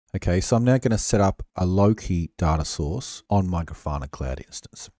Okay, so I'm now going to set up a Loki data source on my Grafana Cloud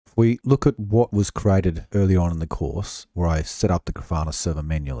instance. If we look at what was created early on in the course, where I set up the Grafana server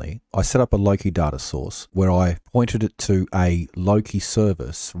manually, I set up a Loki data source where I pointed it to a Loki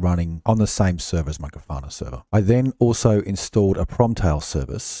service running on the same server as my Grafana server. I then also installed a Promtail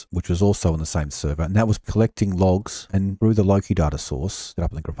service, which was also on the same server, and that was collecting logs, and through the Loki data source set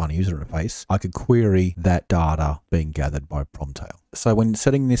up in the Grafana user interface, I could query that data being gathered by Promtail. So when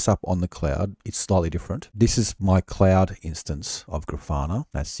setting this up on the cloud, it's slightly different. This is my cloud instance of Grafana.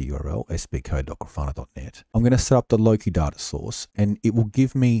 That's the URL, sbcode.grafana.net. I'm going to set up the Loki data source, and it will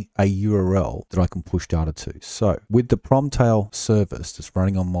give me a URL that I can push data to. So with the Promtail service that's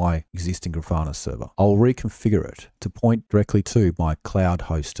running on my existing Grafana server, I'll reconfigure it to point directly to my cloud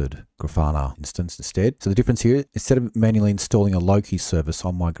hosted Grafana instance instead. So the difference here, instead of manually installing a Loki service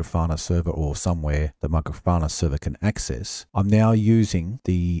on my Grafana server or somewhere that my Grafana server can access, I'm now using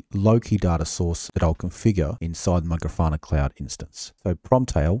the Loki data source that I'll configure inside my Grafana Cloud instance. So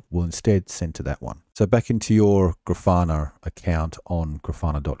Promtail will instead send to that one. So back into your Grafana account on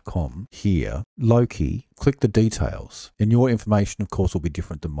grafana.com here, Loki, click the details, and your information of course will be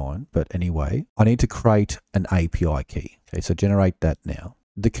different than mine, but anyway, I need to create an API key. Okay, so generate that now.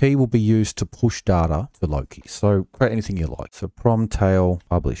 The key will be used to push data to Loki. So create anything you like. So Promtail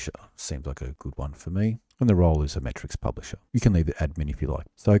publisher seems like a good one for me. And the role is a metrics publisher. You can leave it admin if you like.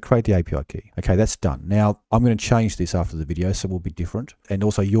 So create the API key. Okay, that's done. Now I'm going to change this after the video, so it will be different. And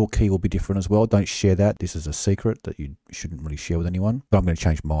also your key will be different as well. Don't share that. This is a secret that you shouldn't really share with anyone. But I'm going to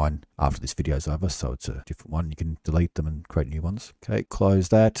change mine after this video is over, so it's a different one. You can delete them and create new ones. Okay, close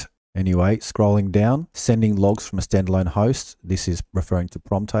that. Anyway, scrolling down, sending logs from a standalone host. This is referring to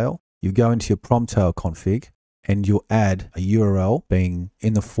Promtail. You go into your Promtail config and you'll add a URL being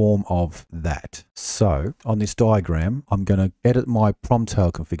in the form of that. So on this diagram, I'm going to edit my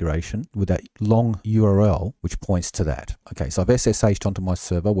Promtail configuration with that long URL, which points to that. Okay, so I've SSH'd onto my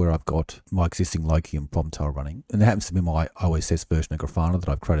server where I've got my existing Loki and Promtail running. And that happens to be my OSS version of Grafana that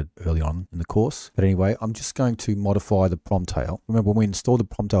I've created early on in the course. But anyway, I'm just going to modify the Promtail. Remember, when we installed the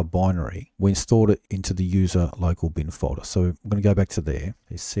Promtail binary, we installed it into the user local bin folder. So I'm going to go back to there,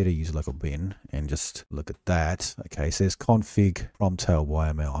 set a user local bin, and just look at that. Okay, so there's config Promtail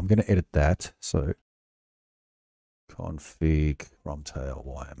YML. I'm going to edit that. So config Promtail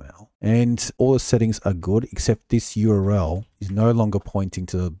YML. And all the settings are good, except this URL is no longer pointing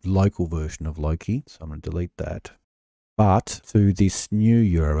to the local version of Loki. So I'm going to delete that. But to this new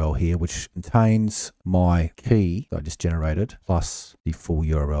URL here, which contains my key that I just generated, plus the full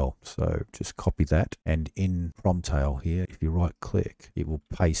URL. So just copy that. And in Promtail here, if you right click, it will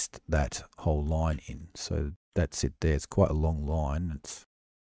paste that whole line in. So that's it there. It's quite a long line.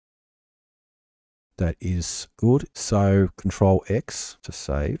 That is good. So Control X to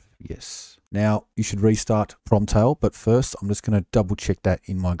save. Yes. Now you should restart Promtail, but first I'm just going to double check that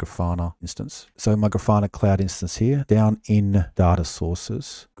in my Grafana instance. So my Grafana Cloud instance here, down in data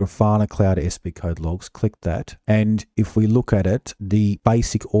sources, Grafana Cloud SB code logs, click that. And if we look at it, the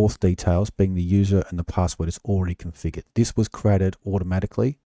basic auth details being the user and the password is already configured. This was created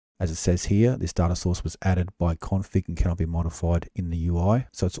automatically. As it says here, this data source was added by config and cannot be modified in the UI.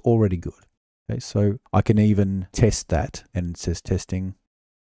 So it's already good. Okay, so I can even test that, and it says testing.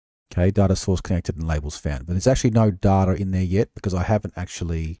 Okay, data source connected and labels found. But there's actually no data in there yet because I haven't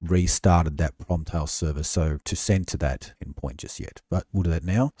actually restarted that Promtail server. So to send to that endpoint just yet. But we'll do that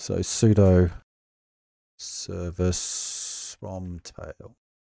now. So sudo service Promtail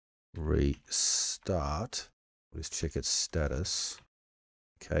restart. Let's check its status.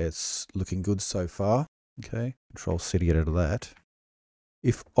 Okay, it's looking good so far. Okay, Control C to get out of that.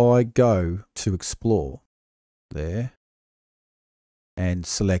 If I go to explore there and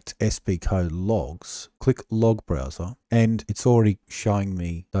select SB code logs, click log browser, and it's already showing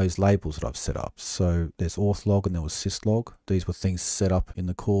me those labels that I've set up. So there's auth log and there was syslog. These were things set up in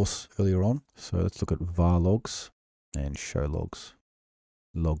the course earlier on. So let's look at var logs and show logs.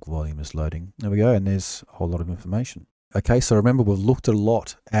 Log volume is loading. There we go, and there's a whole lot of information. Okay, so remember we've looked a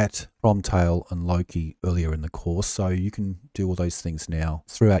lot at Promtail and Loki earlier in the course, so you can do all those things now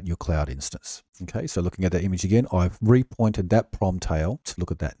throughout your cloud instance. Okay, so looking at that image again, I've repointed that Promtail to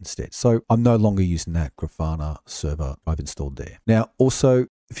look at that instead. So I'm no longer using that Grafana server I've installed there. Now, also,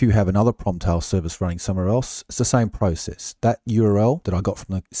 if you have another Promtail service running somewhere else, it's the same process. That URL that I got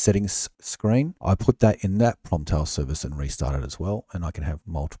from the settings screen, I put that in that Promtail service and restart it as well. And I can have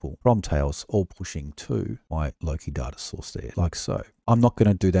multiple Promtails all pushing to my Loki data source there, like so. I'm not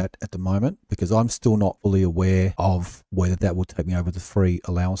going to do that at the moment because I'm still not fully aware of whether that will take me over the free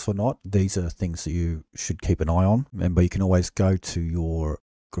allowance or not. These are things that you should keep an eye on. Remember, you can always go to your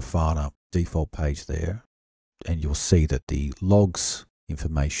Grafana default page there, and you'll see that the logs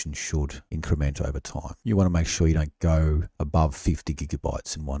information should increment over time. You want to make sure you don't go above 50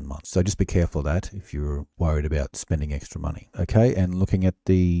 gigabytes in 1 month. So just be careful of that if you're worried about spending extra money. Okay, and looking at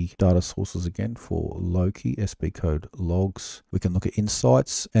the data sources again for Loki, SB code logs, we can look at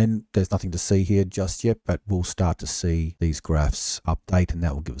insights, and there's nothing to see here just yet, but we'll start to see these graphs update, and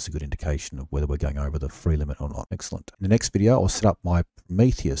that will give us a good indication of whether we're going over the free limit or not. Excellent. In the next video, I'll set up my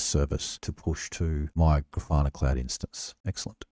Prometheus service to push to my Grafana Cloud instance. Excellent.